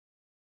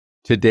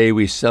Today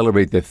we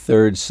celebrate the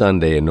third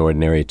Sunday in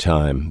Ordinary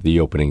Time,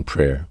 the opening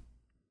prayer.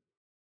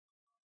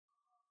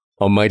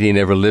 Almighty and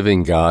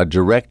ever-living God,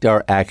 direct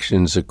our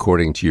actions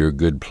according to your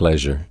good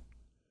pleasure,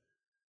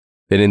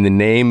 that in the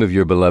name of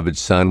your beloved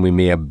Son we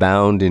may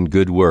abound in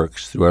good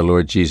works through our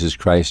Lord Jesus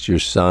Christ, your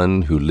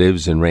Son, who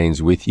lives and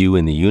reigns with you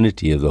in the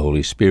unity of the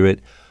Holy Spirit,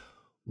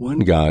 one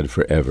God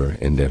forever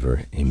and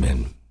ever.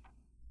 Amen.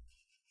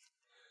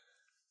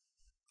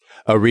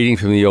 A reading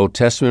from the Old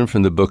Testament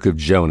from the book of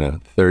Jonah,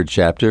 3rd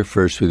chapter,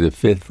 1st through the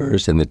 5th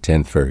verse and the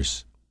 10th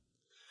verse.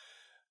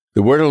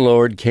 The word of the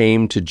Lord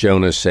came to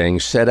Jonah,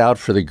 saying, "Set out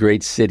for the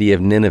great city of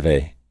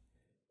Nineveh,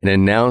 and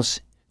announce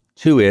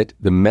to it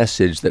the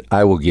message that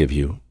I will give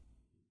you."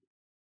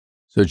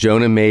 So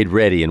Jonah made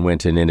ready and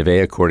went to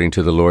Nineveh according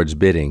to the Lord's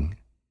bidding.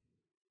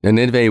 Now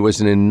Nineveh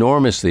was an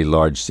enormously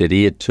large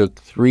city. It took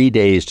 3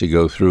 days to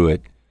go through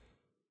it.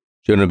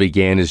 Jonah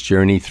began his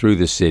journey through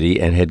the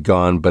city and had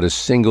gone but a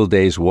single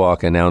day's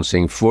walk,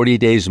 announcing, 40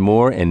 days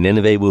more and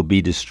Nineveh will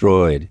be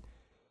destroyed.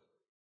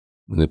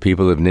 When the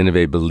people of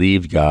Nineveh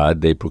believed God,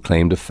 they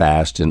proclaimed a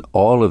fast, and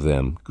all of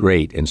them,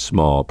 great and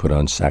small, put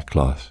on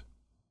sackcloth.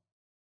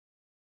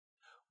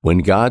 When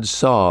God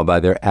saw by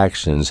their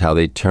actions how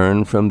they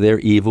turned from their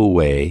evil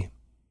way,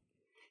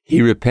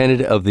 he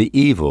repented of the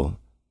evil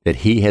that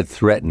he had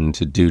threatened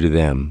to do to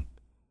them.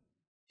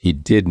 He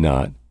did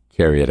not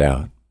carry it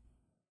out.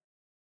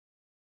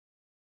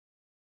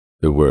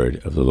 The word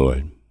of the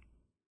Lord.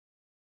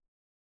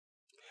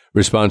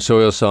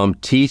 Responsorial Psalm,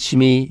 Teach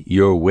me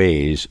your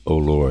ways, O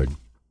Lord.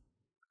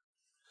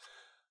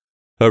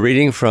 A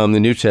reading from the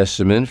New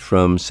Testament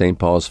from St.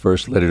 Paul's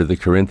first letter to the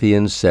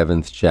Corinthians,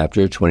 7th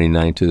chapter,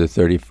 29 to the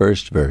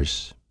 31st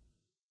verse.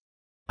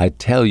 I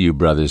tell you,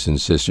 brothers and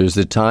sisters,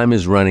 the time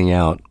is running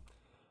out.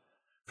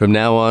 From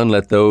now on,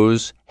 let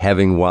those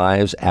having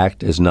wives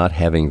act as not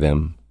having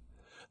them.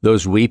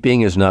 Those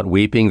weeping as not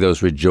weeping,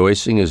 those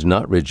rejoicing as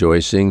not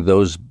rejoicing,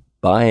 those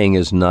buying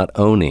as not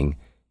owning,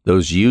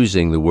 those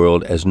using the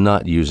world as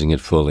not using it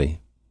fully.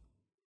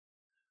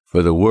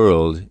 For the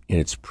world in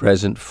its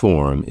present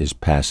form is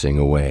passing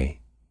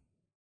away.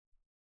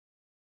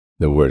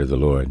 The word of the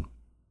Lord.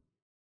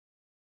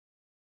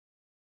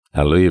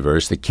 Hallelujah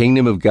verse. The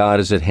kingdom of God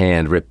is at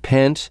hand.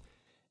 Repent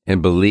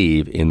and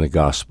believe in the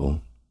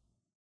gospel.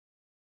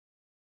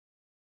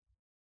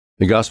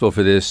 The gospel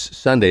for this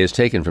Sunday is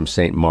taken from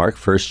St. Mark,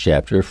 1st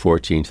chapter,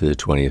 14 to the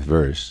 20th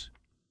verse.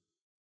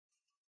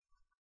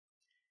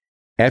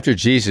 After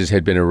Jesus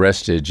had been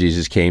arrested,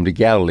 Jesus came to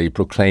Galilee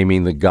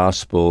proclaiming the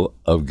gospel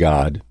of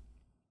God.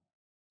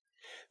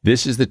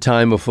 This is the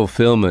time of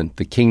fulfillment.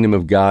 The kingdom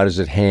of God is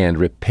at hand.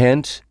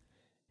 Repent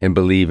and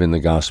believe in the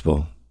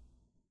gospel.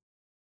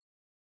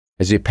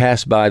 As he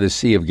passed by the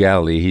Sea of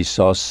Galilee, he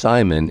saw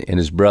Simon and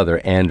his brother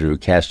Andrew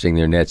casting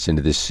their nets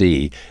into the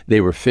sea.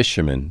 They were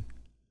fishermen.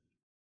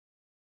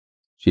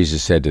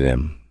 Jesus said to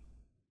them,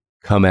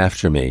 "Come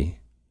after me,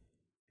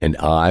 and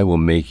I will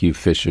make you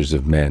fishers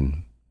of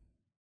men."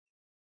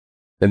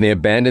 Then they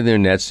abandoned their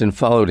nets and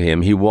followed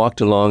him. He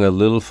walked along a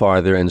little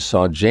farther and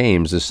saw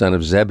James, the son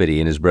of Zebedee,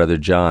 and his brother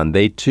John.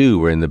 They too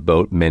were in the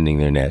boat mending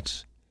their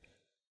nets.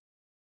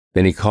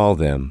 Then he called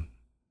them.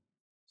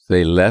 So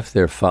they left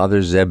their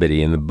father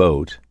Zebedee in the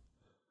boat,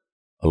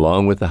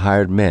 along with the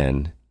hired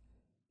men,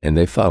 and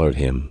they followed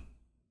him.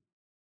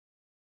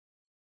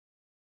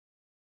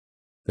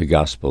 The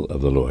Gospel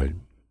of the Lord.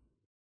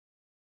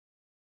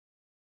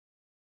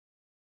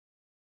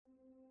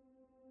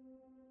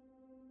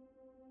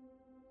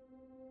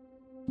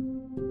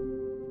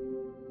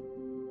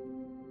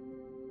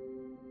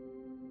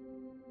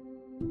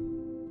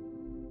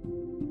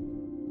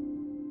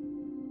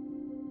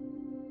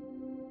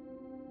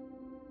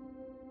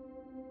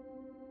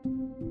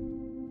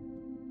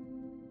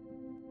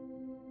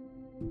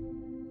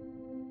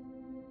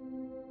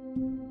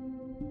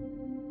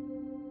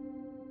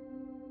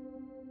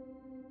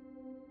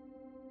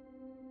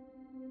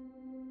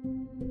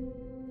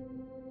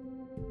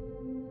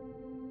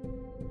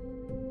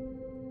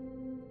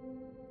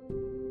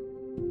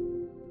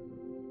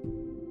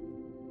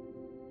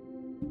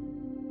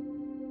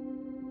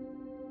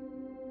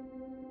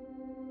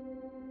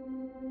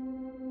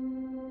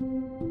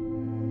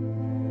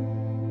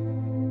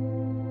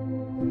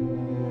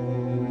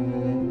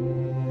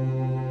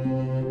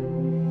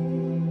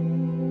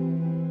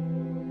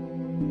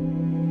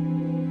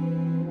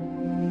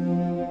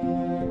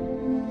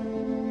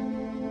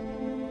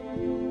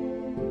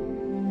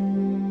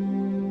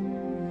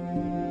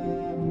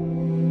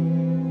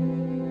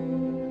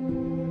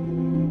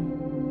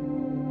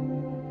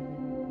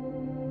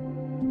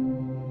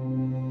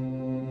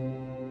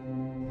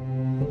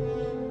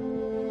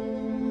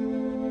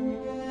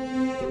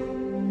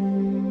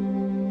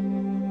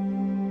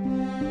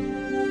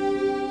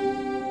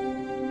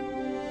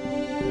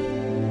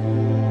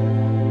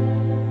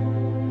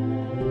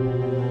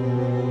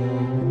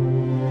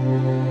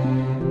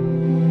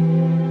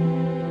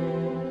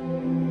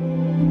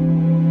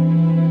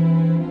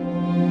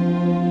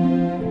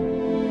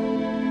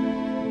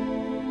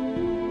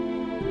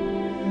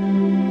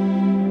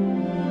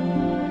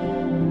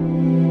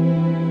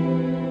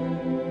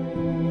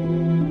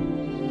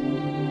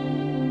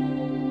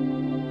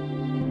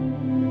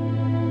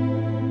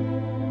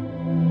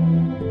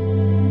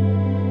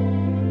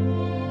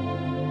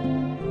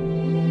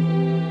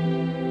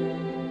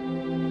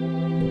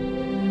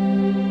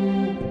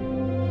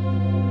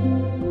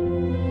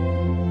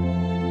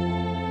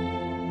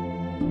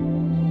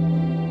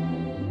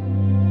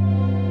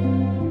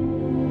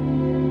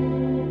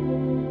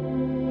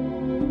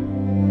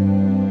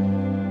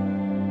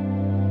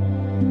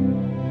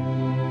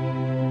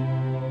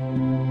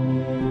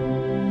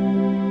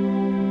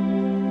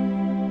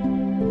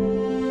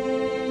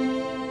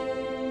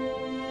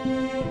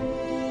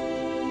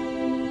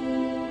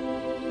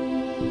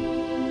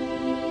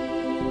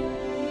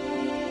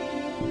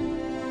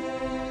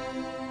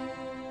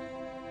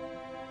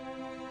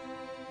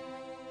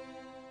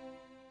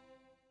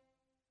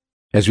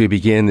 As we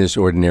begin this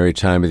ordinary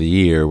time of the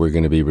year, we're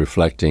going to be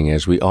reflecting,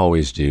 as we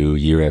always do,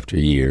 year after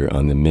year,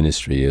 on the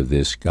ministry of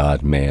this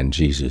God-man,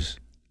 Jesus.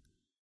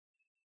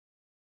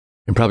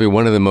 And probably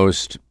one of the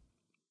most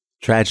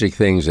tragic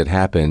things that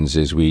happens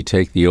is we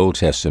take the Old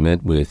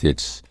Testament with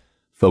its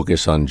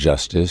focus on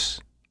justice,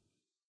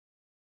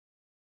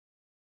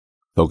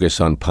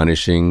 focus on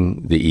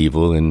punishing the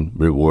evil and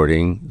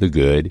rewarding the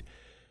good.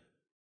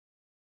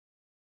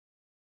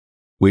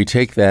 We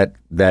take that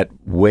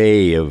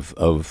way of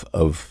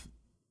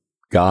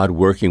God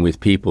working with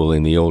people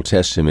in the Old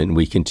Testament, and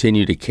we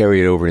continue to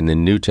carry it over in the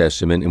New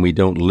Testament, and we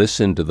don't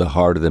listen to the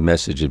heart of the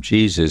message of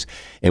Jesus,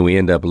 and we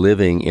end up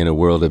living in a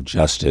world of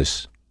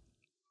justice.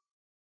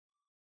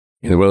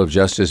 And the world of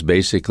justice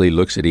basically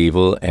looks at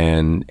evil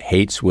and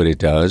hates what it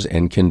does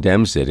and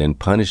condemns it and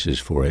punishes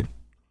for it.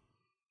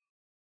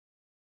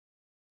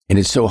 And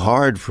it's so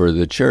hard for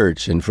the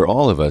church and for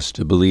all of us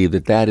to believe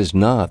that that is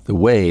not the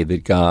way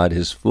that God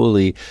is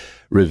fully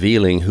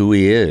revealing who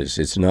He is.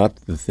 It's not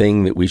the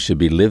thing that we should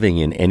be living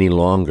in any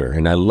longer.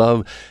 And I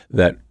love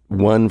that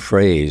one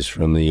phrase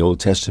from the Old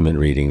Testament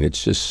reading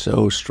that's just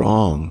so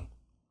strong.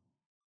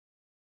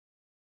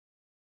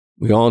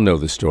 We all know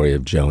the story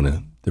of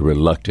Jonah, the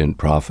reluctant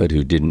prophet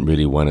who didn't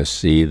really want to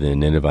see the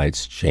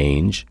Ninevites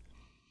change.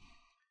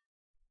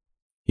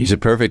 He's a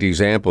perfect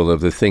example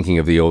of the thinking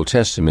of the Old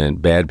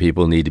Testament. Bad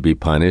people need to be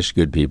punished,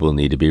 good people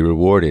need to be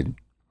rewarded.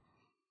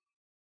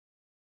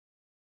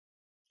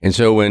 And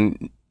so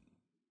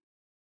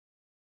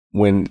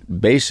when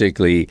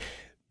basically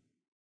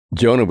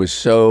Jonah was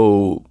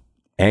so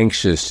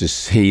anxious to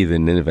see the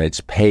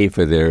Ninevites pay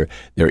for their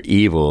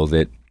evil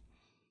that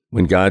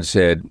when God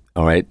said,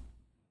 all right,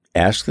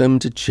 ask them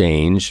to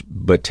change,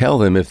 but tell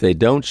them if they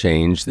don't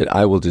change that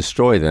I will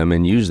destroy them,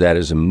 and use that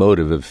as a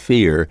motive of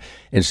fear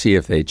and see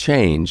if they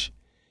change.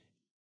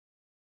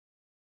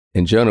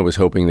 And Jonah was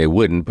hoping they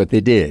wouldn't, but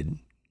they did.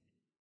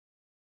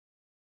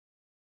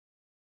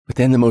 But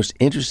then the most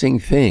interesting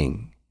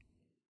thing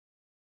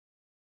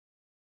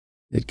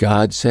that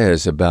God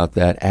says about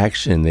that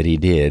action that He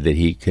did, that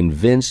He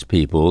convinced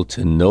people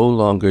to no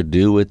longer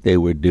do what they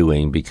were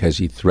doing because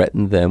He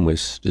threatened them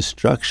with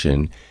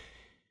destruction,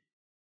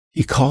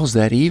 He calls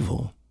that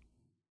evil.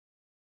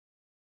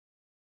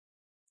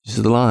 This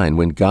is the line.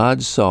 When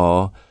God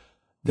saw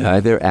by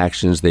their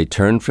actions they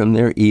turned from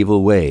their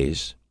evil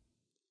ways,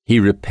 He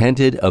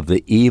repented of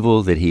the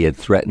evil that He had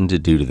threatened to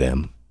do to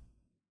them.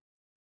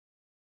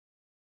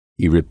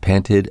 He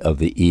repented of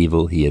the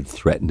evil He had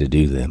threatened to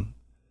do to them.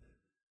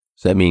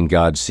 Does that mean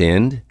God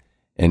sinned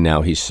and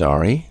now He's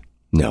sorry?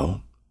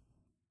 No.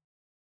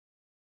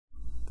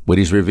 What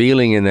He's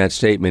revealing in that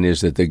statement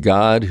is that the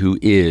God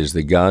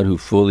who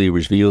fully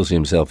reveals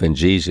Himself in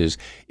Jesus,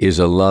 is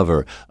a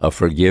lover, a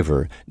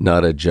forgiver,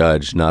 not a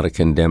judge, not a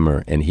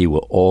condemner, and He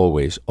will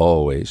always,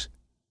 always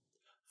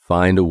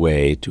find a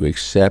way to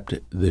accept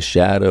the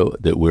shadow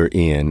that we're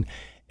in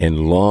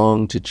and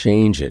long to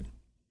change it.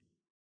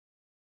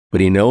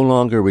 But He no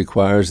longer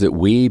requires that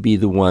we be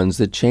the ones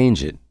that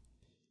change it.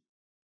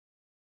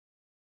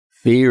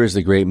 Fear is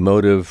the great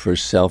motive for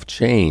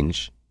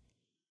self-change.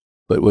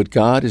 But what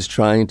God is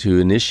trying to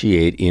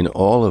initiate in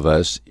all of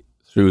us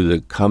through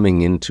the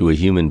coming into a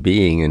human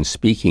being and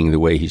speaking the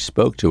way He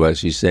spoke to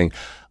us, He's saying,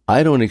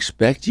 I don't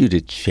expect you to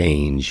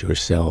change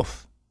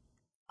yourself.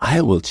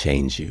 I will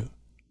change you.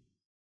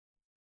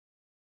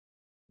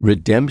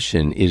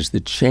 Redemption is the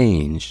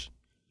change.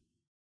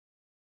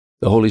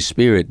 The Holy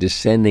Spirit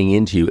descending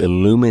into you,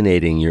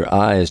 illuminating your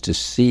eyes to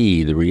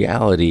see the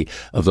reality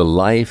of the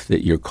life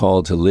that you're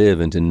called to live,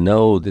 and to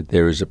know that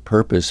there is a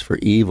purpose for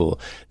evil.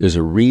 There's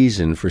a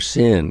reason for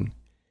sin.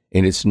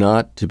 And it's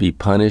not to be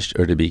punished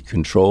or to be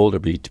controlled or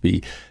to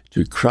be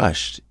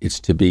crushed. It's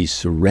to be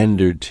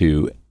surrendered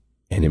to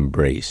and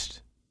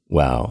embraced.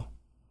 Wow.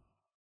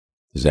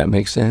 Does that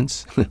make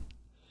sense?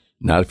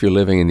 Not if you're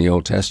living in the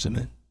Old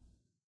Testament.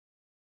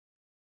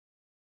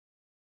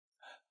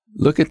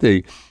 Look at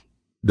the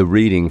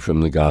reading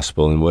from the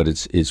gospel, and what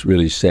it's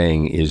really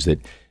saying is that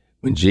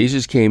when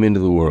Jesus came into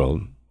the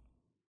world,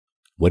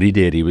 what He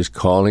did, He was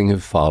calling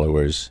His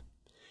followers,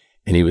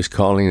 and He was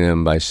calling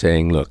them by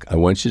saying, look, I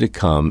want you to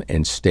come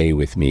and stay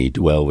with me,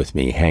 dwell with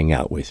me, hang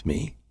out with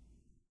me.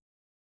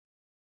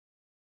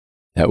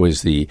 That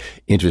was the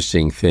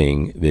interesting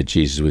thing that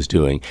Jesus was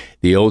doing.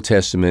 The Old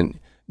Testament,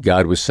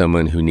 God was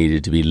someone who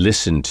needed to be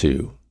listened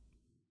to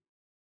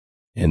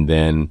and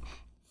then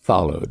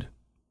followed,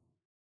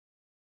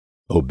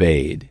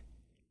 obeyed.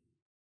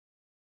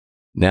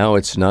 Now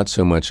it's not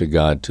so much a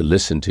God to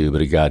listen to, but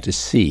a God to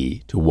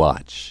see, to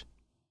watch,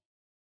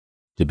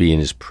 to be in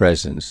His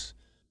presence.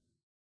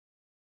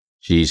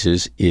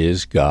 Jesus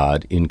is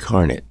God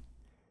incarnate.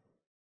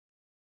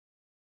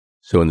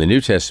 So in the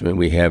New Testament,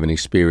 we have an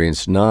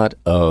experience not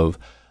of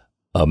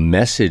a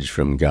message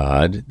from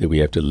God that we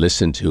have to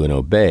listen to and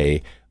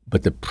obey,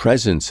 but the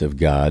presence of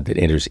God that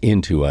enters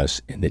into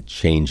us and that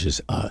changes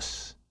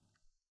us.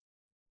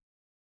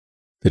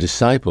 The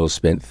disciples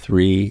spent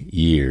 3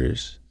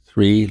 years,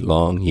 3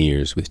 long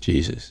years with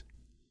Jesus.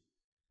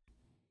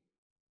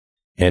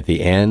 And at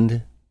the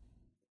end,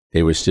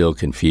 they were still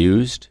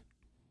confused,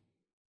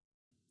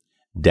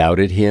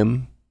 doubted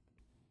him,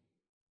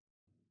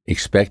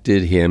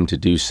 expected him to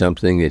do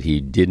something that he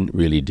didn't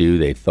really do.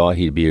 They thought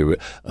he'd be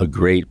a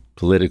great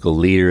political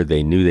leader.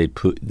 They knew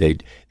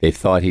they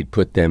thought he'd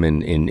put them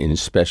in a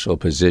special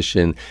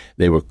position.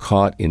 They were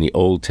caught in the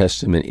Old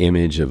Testament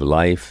image of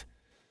life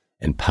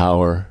and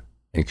power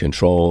and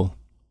control,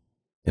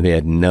 and they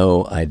had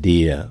no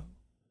idea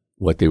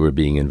what they were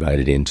being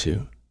invited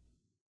into.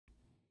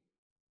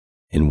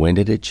 And when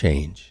did it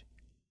change?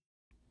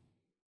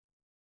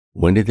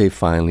 When did they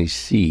finally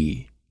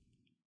see?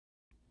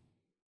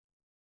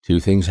 2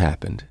 things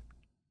happened.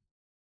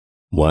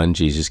 1,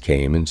 Jesus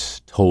came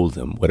and told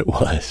them what it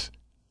was.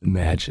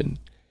 Imagine,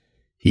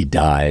 he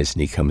dies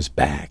and he comes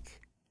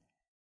back.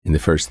 And the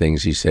first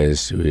things he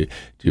says to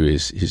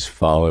his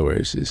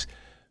followers is,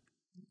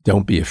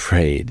 don't be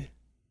afraid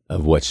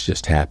of what's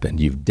just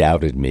happened. You've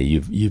doubted me.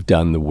 You've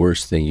done the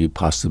worst thing you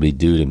possibly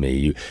do to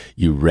me.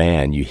 You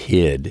ran, you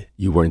hid.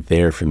 You weren't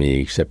there for me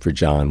except for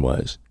John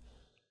was.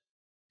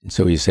 And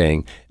so he's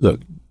saying,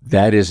 look,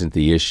 that isn't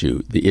the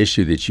issue. The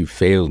issue that you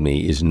failed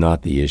me is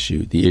not the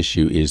issue. The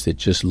issue is that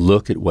just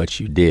look at what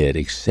you did,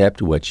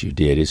 accept what you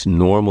did. It's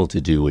normal to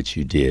do what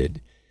you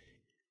did.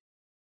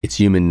 It's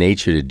human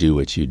nature to do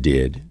what you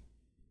did.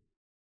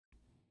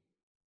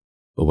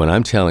 But what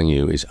I'm telling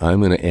you is I'm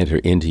going to enter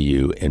into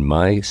you, and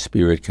my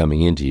Spirit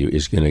coming into you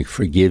is going to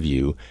forgive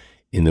you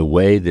in the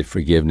way that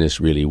forgiveness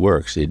really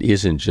works. It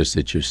isn't just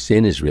that your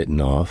sin is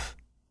written off.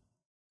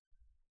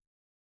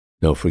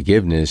 No,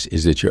 forgiveness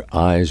is that your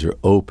eyes are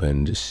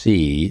open to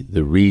see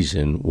the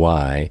reason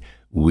why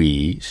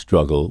we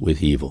struggle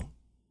with evil.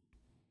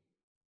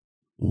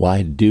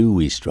 Why do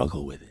we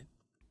struggle with it?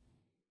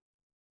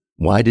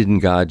 Why didn't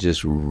God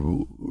just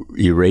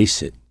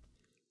erase it?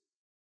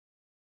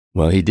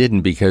 Well, he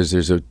didn't, because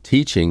there's a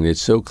teaching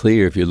that's so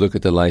clear if you look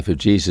at the life of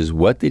Jesus.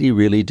 What did he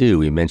really do?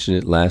 We mentioned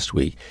it last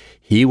week.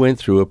 He went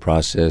through a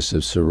process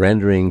of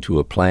surrendering to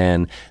a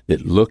plan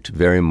that looked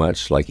very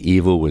much like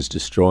evil was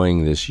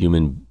destroying this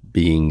human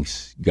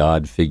being's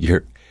God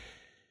figure.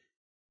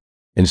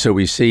 And so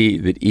we see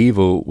that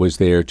evil was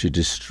there to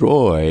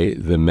destroy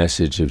the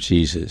message of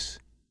Jesus.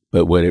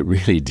 But what it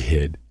really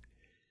did,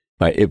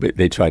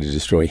 they tried to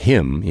destroy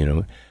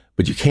him,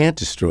 but you can't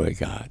destroy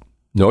God,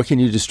 nor can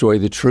you destroy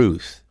the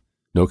truth,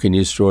 nor can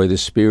you destroy the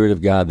Spirit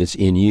of God that's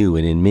in you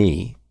and in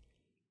me.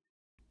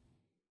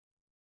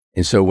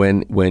 And so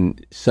when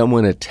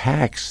someone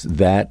attacks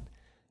that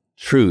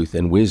truth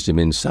and wisdom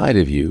inside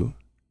of you,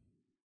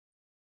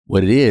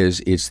 what it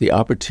is, it's the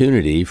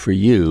opportunity for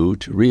you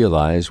to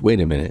realize, wait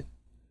a minute,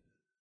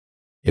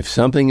 if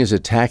something is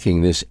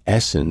attacking this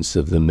essence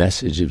of the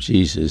message of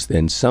Jesus,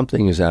 then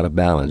something is out of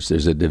balance.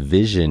 There's a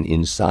division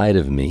inside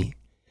of me.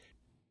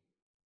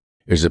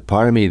 There's a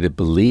part of me that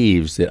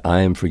believes that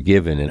I am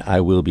forgiven and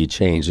I will be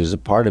changed. There's a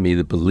part of me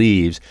that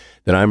believes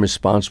that I'm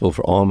responsible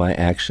for all my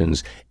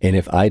actions, and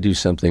if I do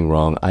something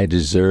wrong, I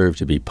deserve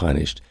to be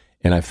punished.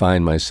 And I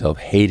find myself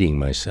hating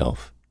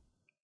myself.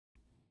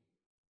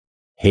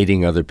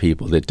 Hating other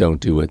people that don't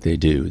do what they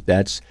do.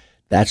 That's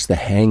the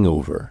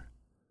hangover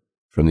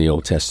from the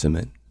Old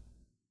Testament.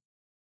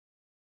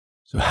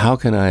 So how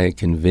can I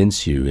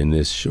convince you in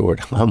this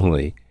short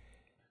homily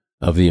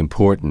of the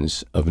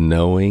importance of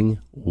knowing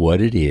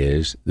what it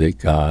is that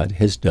God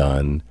has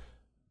done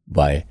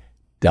by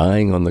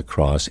dying on the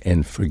cross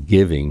and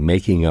forgiving,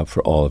 making up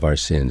for all of our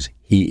sins?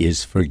 He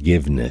is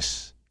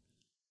forgiveness.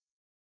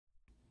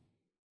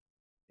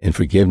 And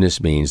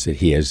forgiveness means that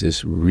he has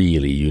this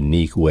really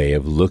unique way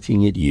of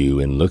looking at you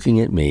and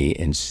looking at me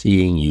and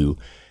seeing you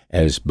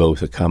as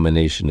both a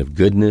combination of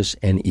goodness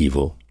and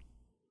evil.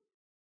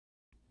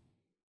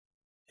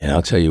 And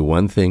I'll tell you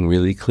one thing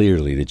really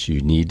clearly that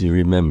you need to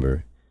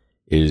remember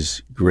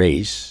is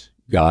grace,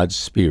 God's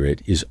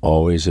Spirit, is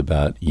always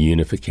about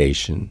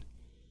unification.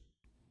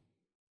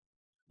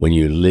 When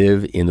you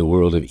live in the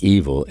world of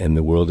evil and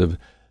the world of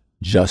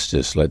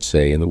justice, let's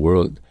say, in the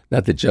world,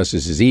 not that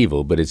justice is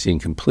evil, but it's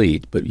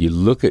incomplete, but if you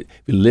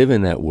live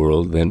in that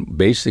world, then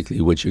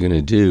basically what you're going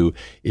to do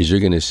is you're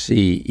going to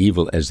see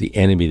evil as the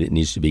enemy that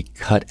needs to be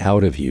cut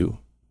out of you.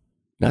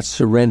 Not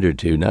surrendered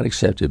to, not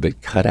accepted,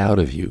 but cut out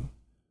of you.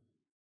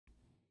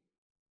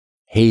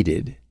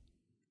 Hated.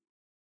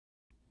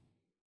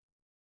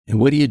 And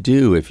what do you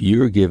do if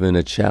you're given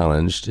a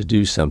challenge to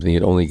do something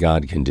that only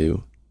God can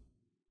do?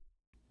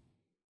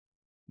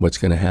 What's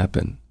going to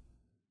happen?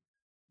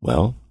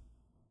 Well,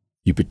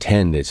 you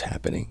pretend it's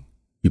happening.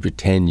 You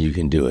pretend you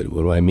can do it.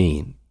 What do I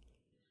mean?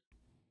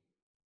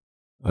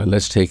 Well,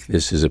 let's take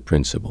this as a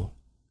principle.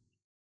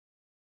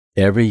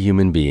 Every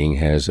human being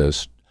has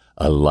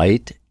a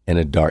light and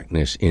a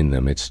darkness in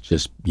them. It's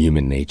just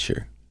human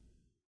nature.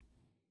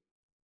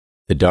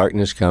 The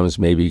darkness comes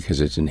maybe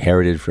because it's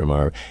inherited from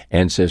our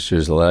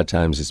ancestors. A lot of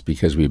times it's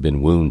because we've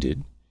been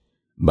wounded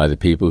by the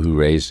people who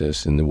raised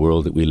us in the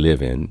world that we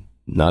live in.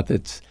 Not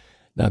that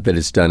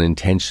it's done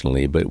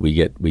intentionally, but we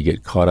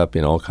get caught up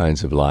in all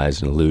kinds of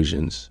lies and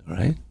illusions,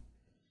 right?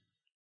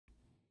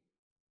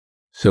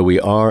 So we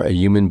are a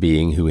human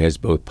being who has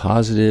both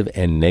positive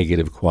and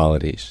negative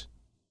qualities.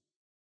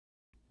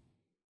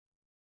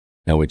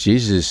 Now what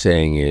Jesus is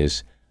saying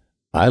is,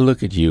 I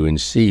look at you and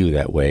see you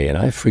that way, and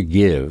I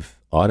forgive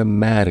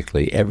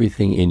automatically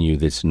everything in you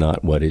that's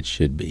not what it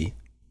should be.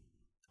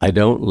 I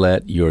don't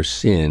let your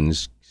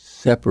sins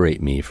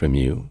separate me from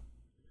you.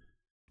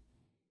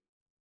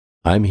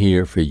 I'm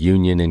here for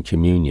union and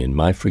communion.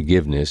 My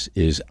forgiveness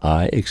is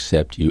I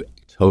accept you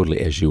totally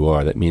as you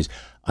are. That means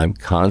I'm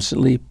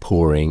constantly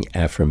pouring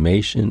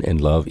affirmation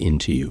and love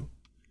into you.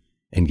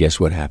 And guess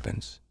what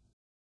happens?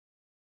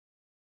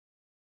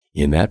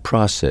 In that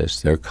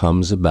process, there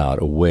comes about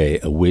a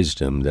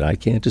wisdom that I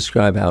can't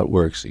describe how it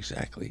works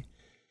exactly.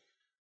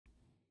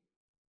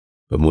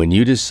 But when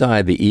you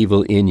decide the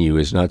evil in you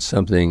is not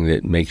something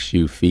that makes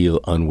you feel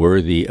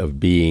unworthy of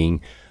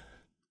being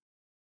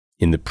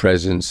in the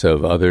presence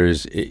of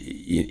others,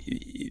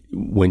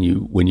 when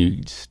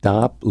you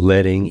stop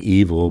letting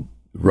evil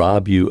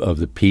rob you of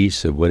the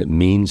peace of what it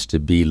means to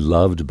be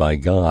loved by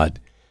God,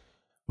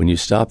 when you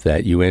stop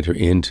that, you enter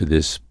into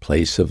this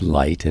place of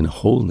light and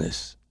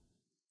wholeness.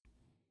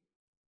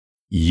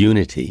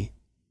 Unity.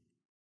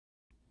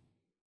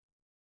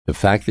 The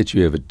fact that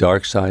you have a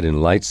dark side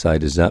and light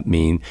side does not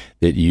mean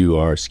that you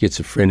are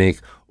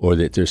schizophrenic or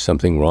that there's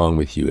something wrong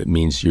with you. It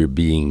means you're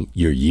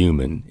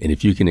human. And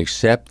if you can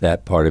accept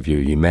that part of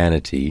your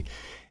humanity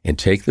and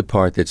take the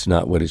part that's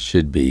not what it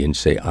should be and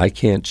say, I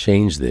can't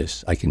change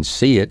this. I can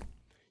see it.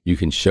 You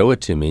can show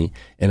it to me,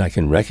 and I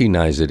can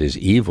recognize it as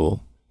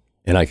evil,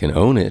 and I can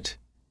own it,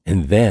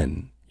 and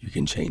then you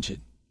can change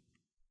it.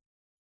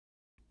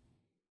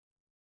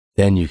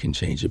 Then you can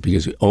change it,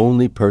 because the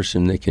only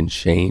person that can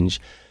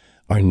change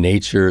our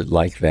nature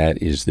like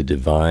that is the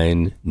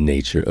divine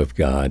nature of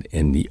God,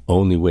 and the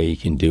only way you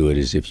can do it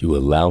is if you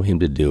allow him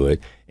to do it,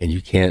 and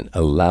you can't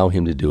allow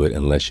him to do it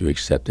unless you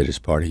accept it as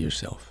part of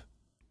yourself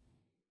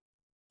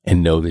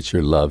and know that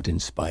you're loved in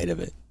spite of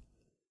it.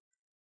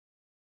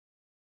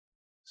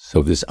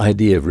 So this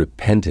idea of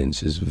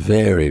repentance is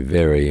very,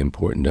 very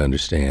important to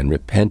understand.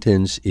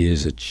 Repentance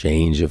is a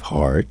change of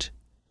heart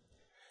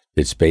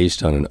that's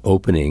based on an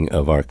opening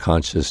of our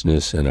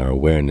consciousness and our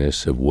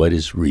awareness of what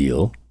is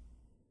real.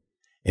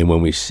 And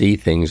when we see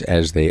things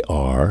as they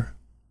are,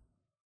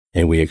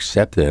 and we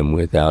accept them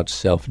without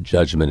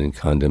self-judgment and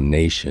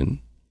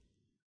condemnation,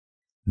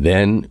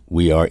 then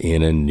we are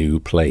in a new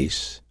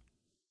place.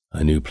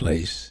 And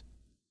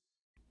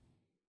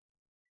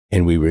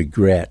we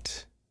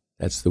regret.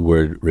 That's the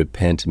word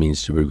repent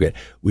means to regret.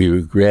 We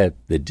regret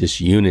the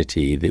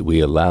disunity that we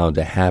allowed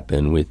to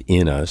happen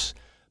within us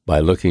by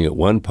looking at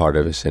one part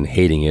of us and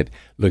hating it,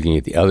 looking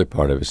at the other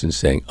part of us and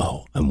saying,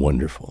 oh, I'm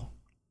wonderful.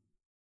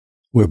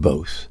 We're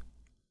both.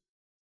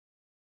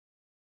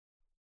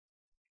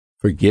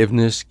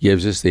 Forgiveness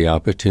gives us the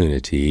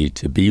opportunity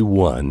to be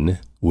one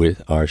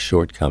with our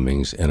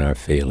shortcomings and our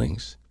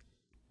failings.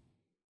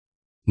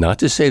 Not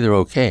to say they're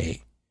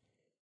okay,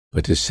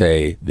 but to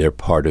say they're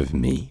part of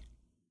me.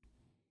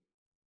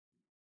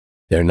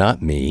 They're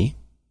not me.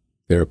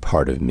 They're a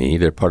part of me.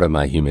 They're part of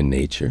my human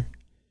nature.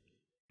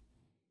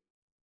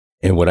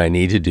 And what I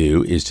need to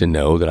do is to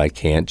know that I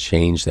can't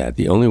change that.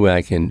 The only way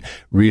I can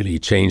really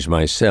change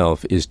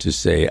myself is to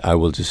say, I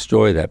will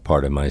destroy that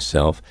part of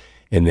myself.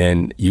 And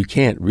then you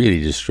can't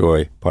really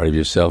destroy part of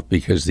yourself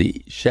because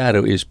the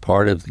shadow is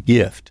part of the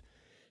gift.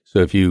 So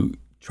if you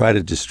try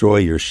to destroy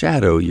your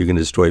shadow, you're going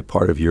to destroy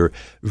part of your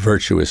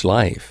virtuous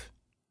life.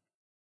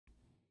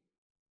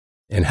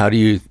 And how do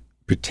you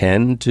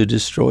pretend to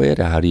destroy it?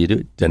 How do you do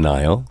it?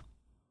 Denial.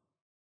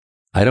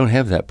 I don't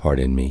have that part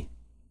in me.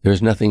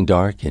 There's nothing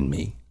dark in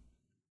me.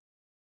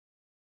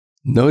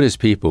 Notice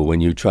people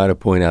when you try to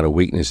point out a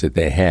weakness that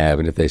they have,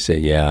 and if they say,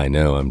 yeah, I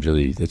know,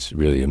 that's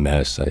really a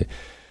mess.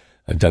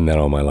 I've done that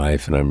all my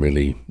life, and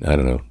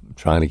I'm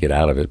trying to get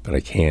out of it, but I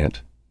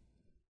can't.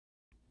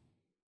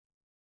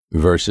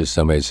 Versus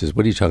somebody says,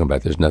 what are you talking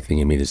about? There's nothing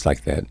in me that's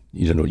like that.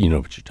 You know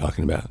what you're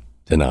talking about.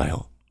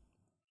 Denial.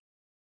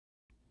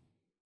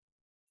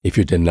 If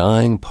you're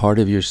denying part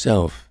of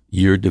yourself,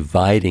 you're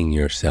dividing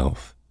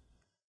yourself.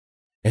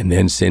 And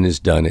then sin has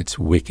done its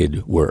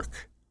wicked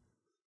work.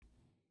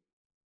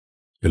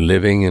 You're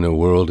living in a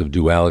world of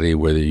duality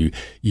where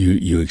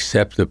you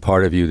accept the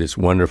part of you that's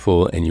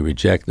wonderful and you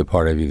reject the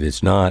part of you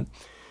that's not.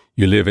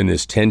 You live in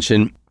this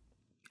tension.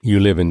 You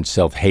live in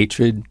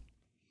self-hatred,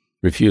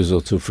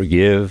 refusal to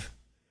forgive,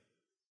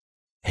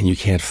 and you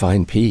can't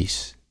find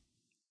peace.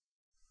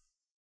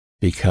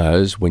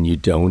 Because when you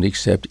don't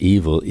accept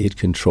evil, it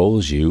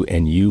controls you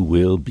and you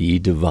will be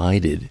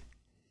divided.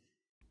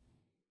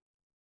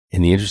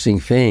 And the interesting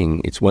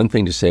thing, it's one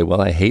thing to say, well,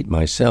 I hate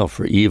myself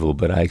for evil,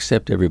 but I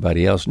accept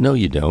everybody else. No,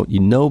 you don't.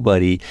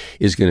 Nobody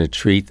is going to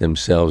treat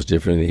themselves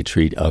differently than they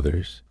treat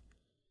others.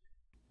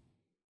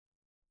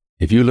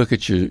 If you look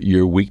at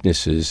your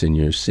weaknesses and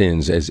your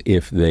sins as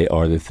if they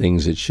are the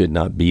things that should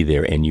not be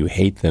there, and you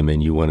hate them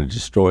and you want to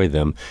destroy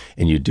them,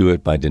 and you do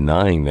it by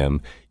denying them,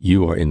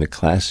 you are in the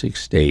classic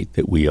state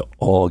that we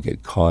all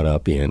get caught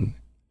up in.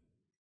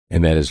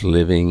 And that is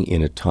living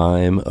in a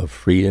time of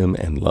freedom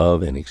and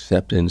love and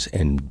acceptance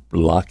and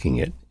blocking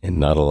it and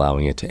not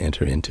allowing it to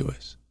enter into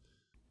us.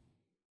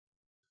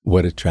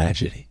 What a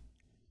tragedy.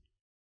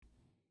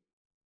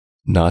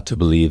 Not to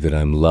believe that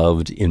I'm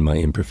loved in my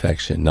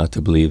imperfection, not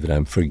to believe that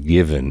I'm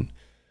forgiven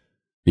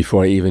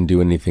before I even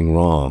do anything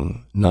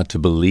wrong, not to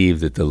believe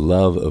that the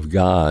love of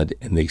God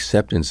and the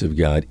acceptance of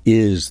God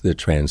is the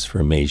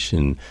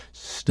transformation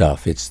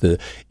stuff. It's the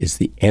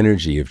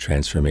energy of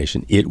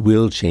transformation. It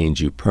will change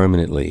you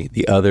permanently.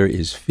 The other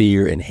is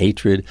fear and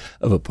hatred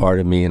of a part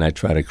of me, and I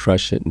try to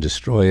crush it and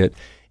destroy it.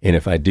 And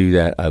if I do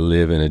that, I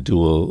live in a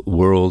dual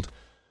world,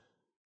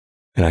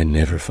 and I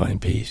never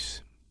find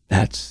peace.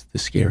 That's the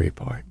scary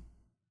part.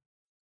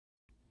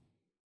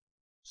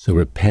 So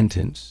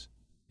repentance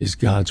is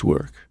God's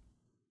work.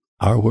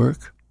 Our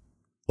work,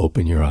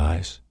 open your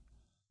eyes.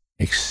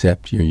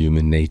 Accept your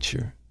human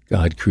nature.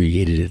 God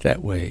created it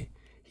that way.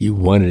 He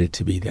wanted it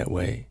to be that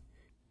way.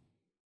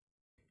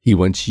 He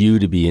wants you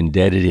to be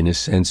indebted in a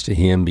sense to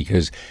Him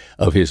because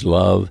of His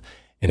love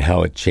and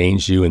how it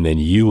changed you, and then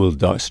you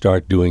will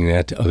start doing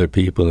that to other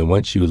people. And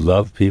once you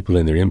love people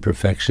in their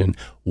imperfection,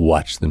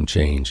 watch them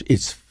change.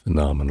 It's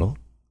phenomenal.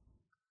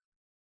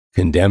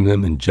 Condemn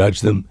them and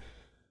judge them.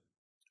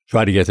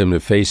 Try to get them to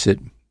face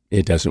it.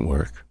 It doesn't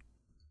work.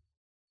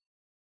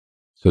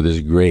 So there's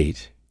a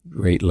great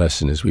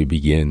lesson as we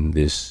begin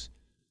this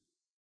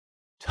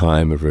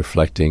time of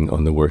reflecting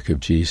on the work of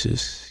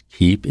Jesus.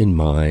 Keep in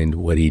mind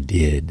what He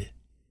did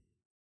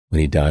when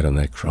He died on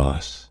that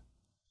cross.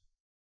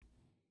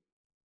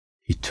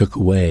 He took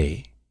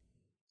away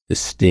the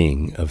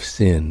sting of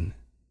sin.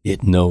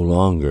 It no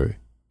longer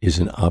is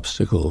an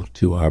obstacle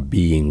to our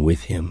being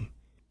with Him.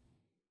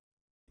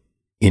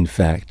 In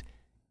fact,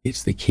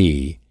 it's the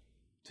key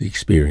to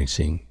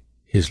experiencing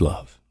His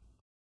love.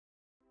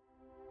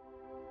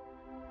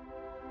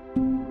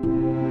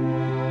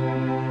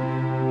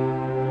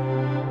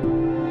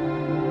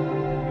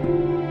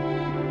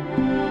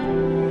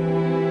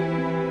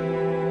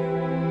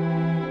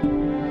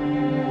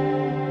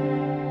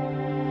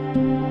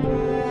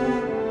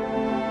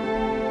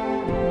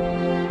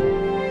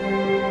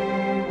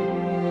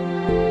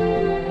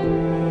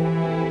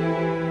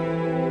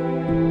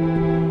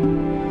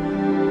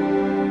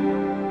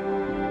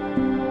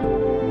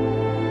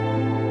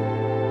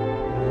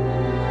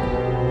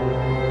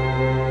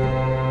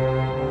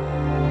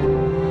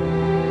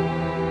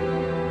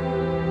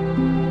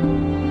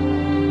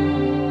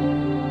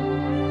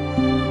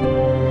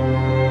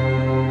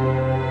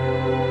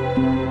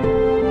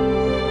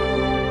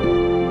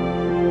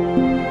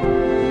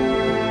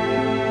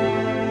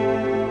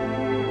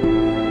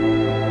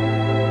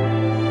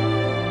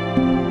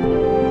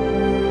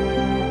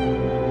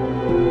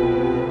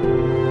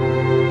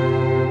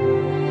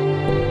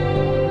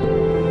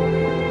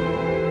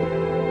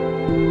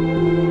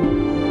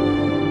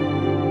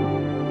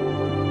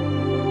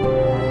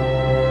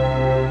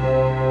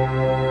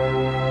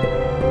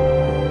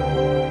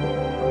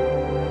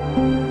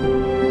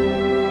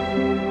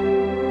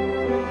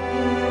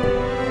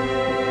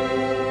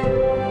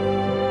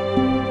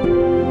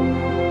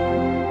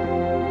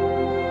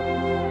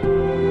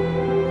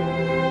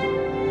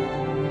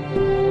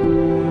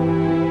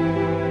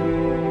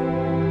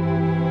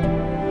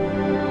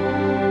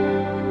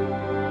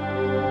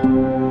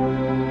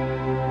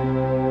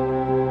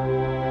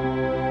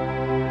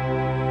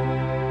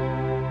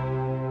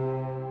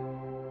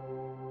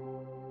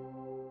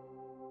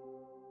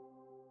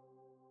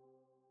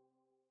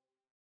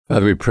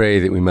 Father, we pray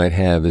that we might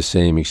have the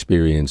same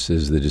experience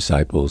as the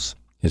disciples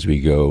as we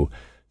go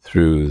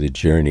through the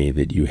journey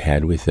that you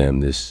had with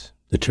them this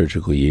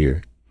liturgical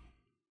year.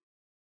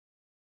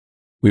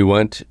 We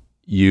want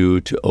you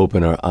to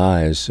open our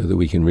eyes so that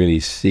we can really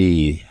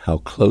see how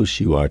close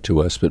you are to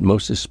us, but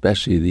most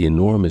especially the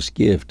enormous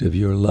gift of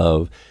your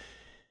love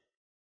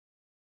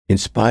in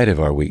spite of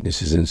our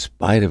weaknesses, in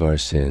spite of our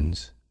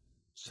sins,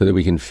 so that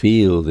we can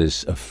feel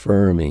this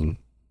affirming,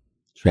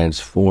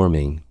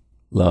 transforming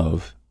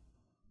love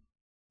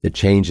that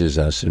changes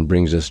us and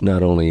brings us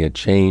not only a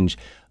change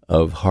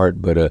of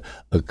heart, but a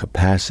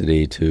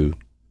capacity to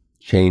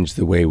change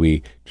the way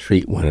we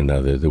treat one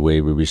another, the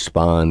way we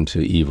respond to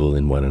evil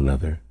in one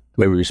another,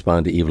 the way we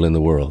respond to evil in the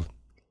world.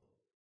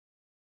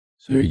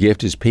 So your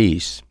gift is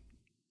peace,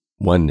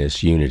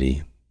 oneness,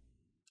 unity.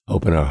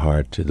 Open our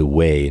heart to the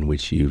way in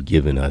which you've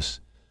given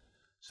us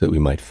so that we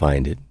might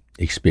find it,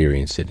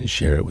 experience it, and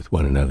share it with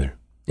one another.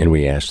 And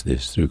we ask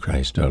this through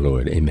Christ our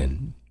Lord.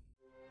 Amen.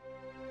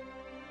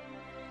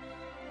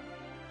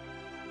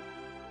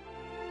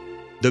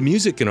 The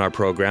music in our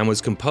program was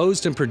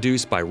composed and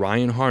produced by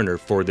Ryan Harner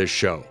for this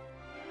show.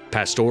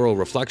 Pastoral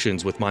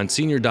Reflections with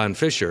Monsignor Don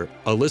Fisher,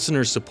 a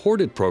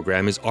listener-supported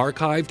program, is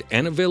archived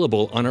and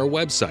available on our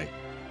website,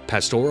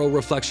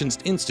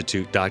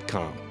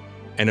 pastoralreflectionsinstitute.com.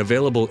 and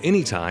available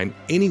anytime,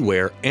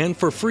 anywhere, and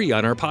for free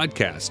on our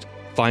podcast,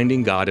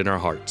 Finding God in Our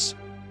Hearts.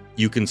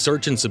 You can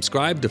search and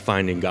subscribe to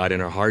Finding God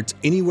in Our Hearts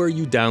anywhere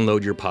you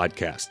download your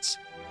podcasts.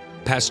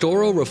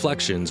 Pastoral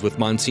Reflections with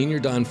Monsignor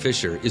Don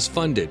Fisher is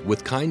funded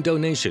with kind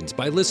donations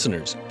by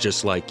listeners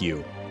just like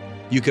you.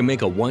 You can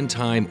make a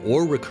one-time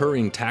or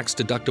recurring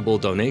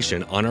tax-deductible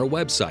donation on our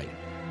website,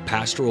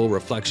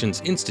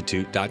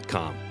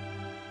 pastoralreflectionsinstitute.com.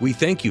 We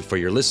thank you for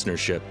your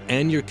listenership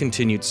and your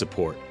continued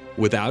support.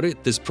 Without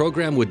it, this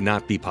program would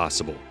not be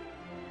possible.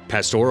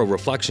 Pastoral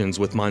Reflections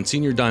with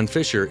Monsignor Don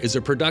Fisher is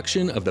a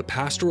production of the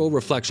Pastoral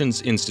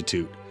Reflections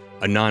Institute,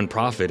 a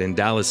nonprofit in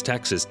Dallas,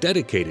 Texas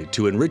dedicated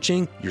to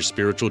enriching your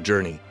spiritual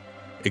journey.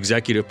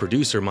 Executive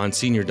producer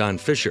Monsignor Don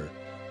Fisher.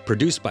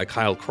 Produced by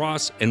Kyle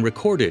Cross and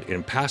recorded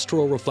in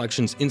Pastoral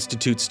Reflections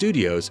Institute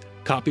Studios,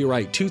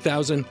 copyright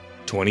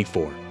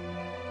 2024.